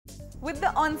With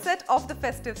the onset of the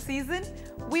festive season,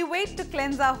 we wait to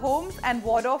cleanse our homes and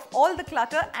ward off all the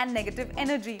clutter and negative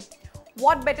energy.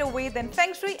 What better way than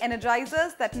Feng Shui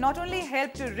energizers that not only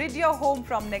help to rid your home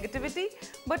from negativity,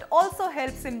 but also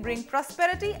helps in bring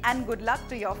prosperity and good luck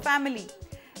to your family.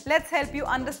 Let's help you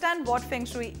understand what Feng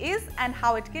Shui is and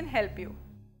how it can help you.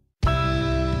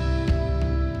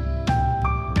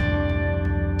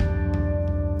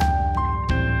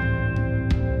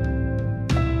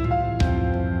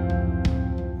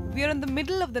 We are in the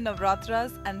middle of the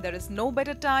Navratras and there is no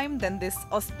better time than this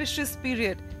auspicious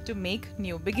period to make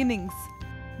new beginnings.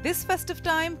 This festive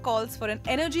time calls for an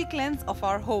energy cleanse of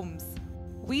our homes.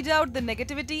 Weed out the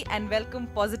negativity and welcome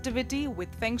positivity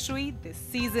with Feng Shui this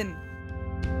season.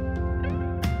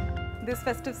 This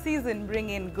festive season bring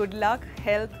in good luck,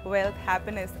 health, wealth,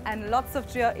 happiness and lots of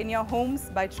cheer in your homes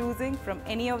by choosing from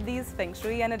any of these Feng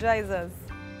Shui energizers.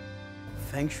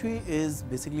 Feng Shui is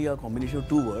basically a combination of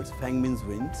two words. Feng means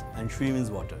winds and Shui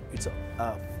means water. It's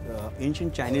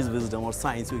ancient Chinese wisdom or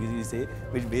science, we usually say,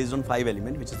 which is based on 5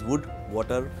 elements, which is wood,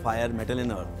 water, fire, metal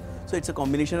and earth. So it's a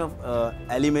combination of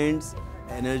elements,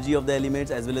 energy of the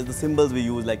elements as well as the symbols we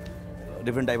use, like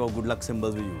different type of good luck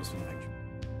symbols we use.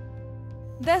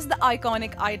 There's the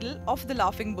iconic idol of the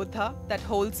laughing Buddha that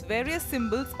holds various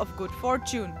symbols of good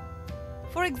fortune.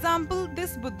 For example,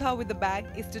 this Buddha with the bag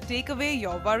is to take away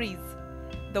your worries.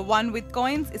 The one with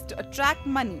coins is to attract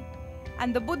money,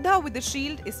 and the Buddha with the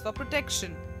shield is for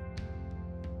protection.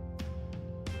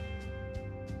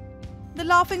 The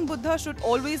laughing Buddha should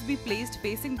always be placed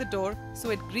facing the door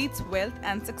so it greets wealth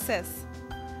and success.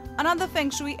 Another Feng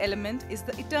Shui element is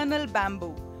the eternal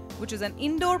bamboo, which is an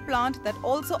indoor plant that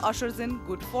also ushers in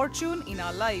good fortune in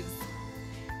our lives.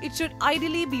 It should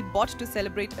ideally be bought to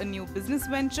celebrate a new business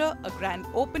venture, a grand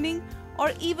opening,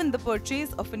 or even the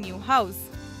purchase of a new house.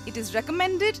 It is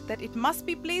recommended that it must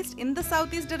be placed in the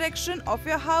southeast direction of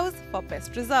your house for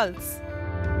best results.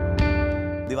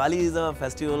 Diwali is a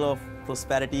festival of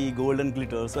prosperity, gold and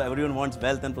glitter, so everyone wants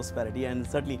wealth and prosperity, and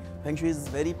certainly Feng Shui is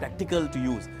very practical to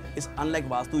use. It's unlike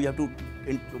Vastu, you have to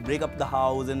break up the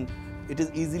house, and it is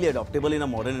easily adaptable in a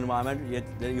modern environment.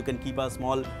 You can keep a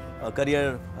small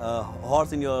career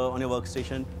horse on your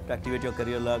workstation to activate your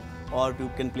career luck, or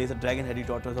you can place a dragon-headed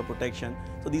tortoise for protection.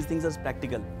 So these things are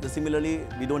practical. Similarly,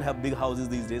 we don't have big houses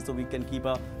these days, so we can keep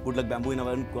a good luck bamboo in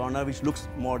our corner, which looks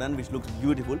modern, which looks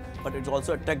beautiful, but it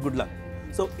also attracts good luck.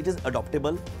 So it is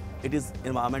adaptable, it is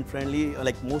environment friendly,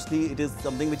 like mostly it is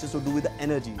something which is to do with the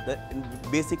energy, the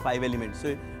basic 5 elements.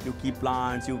 So you keep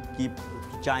plants, you keep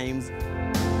chimes.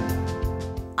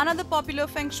 Another popular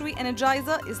Feng Shui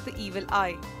energizer is the evil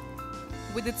eye.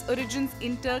 With its origins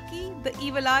in Turkey, the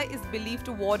evil eye is believed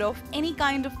to ward off any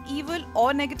kind of evil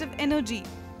or negative energy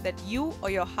that you or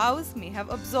your house may have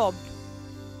absorbed.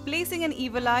 Placing an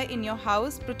evil eye in your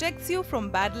house protects you from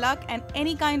bad luck and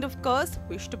any kind of curse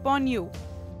wished upon you.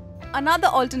 Another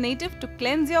alternative to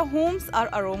cleanse your homes are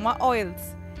aroma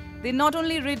oils. They not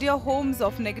only rid your homes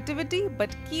of negativity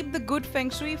but keep the good Feng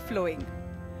Shui flowing.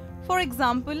 For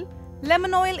example,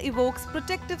 lemon oil evokes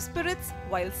protective spirits,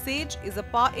 while sage is a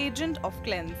power agent of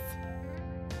cleanse.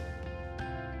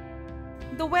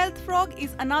 The wealth frog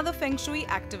is another Feng Shui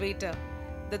activator.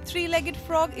 The 3-legged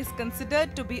frog is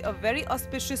considered to be a very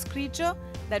auspicious creature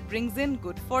that brings in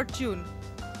good fortune.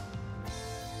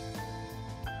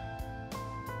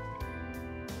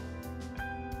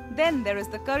 Then there is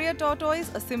the career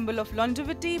tortoise, a symbol of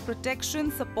longevity,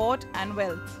 protection, support and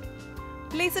wealth.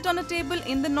 Place it on a table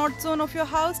in the north zone of your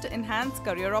house to enhance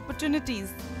career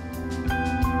opportunities.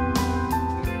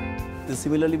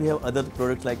 Similarly, we have other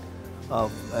products like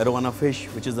arowana fish,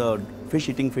 which is a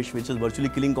fish-eating fish, which is virtually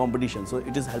killing competition. So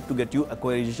it is help to get you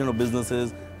acquisition of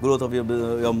businesses, growth of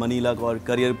your money luck or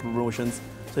career promotions.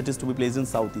 So it is to be placed in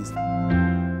southeast.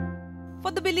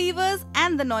 For the believers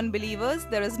and the non-believers,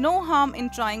 there is no harm in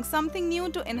trying something new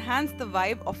to enhance the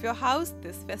vibe of your house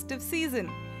this festive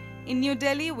season. In New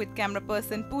Delhi with camera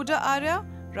person Pooja Arya,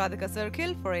 Radhika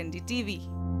Circle for NDTV.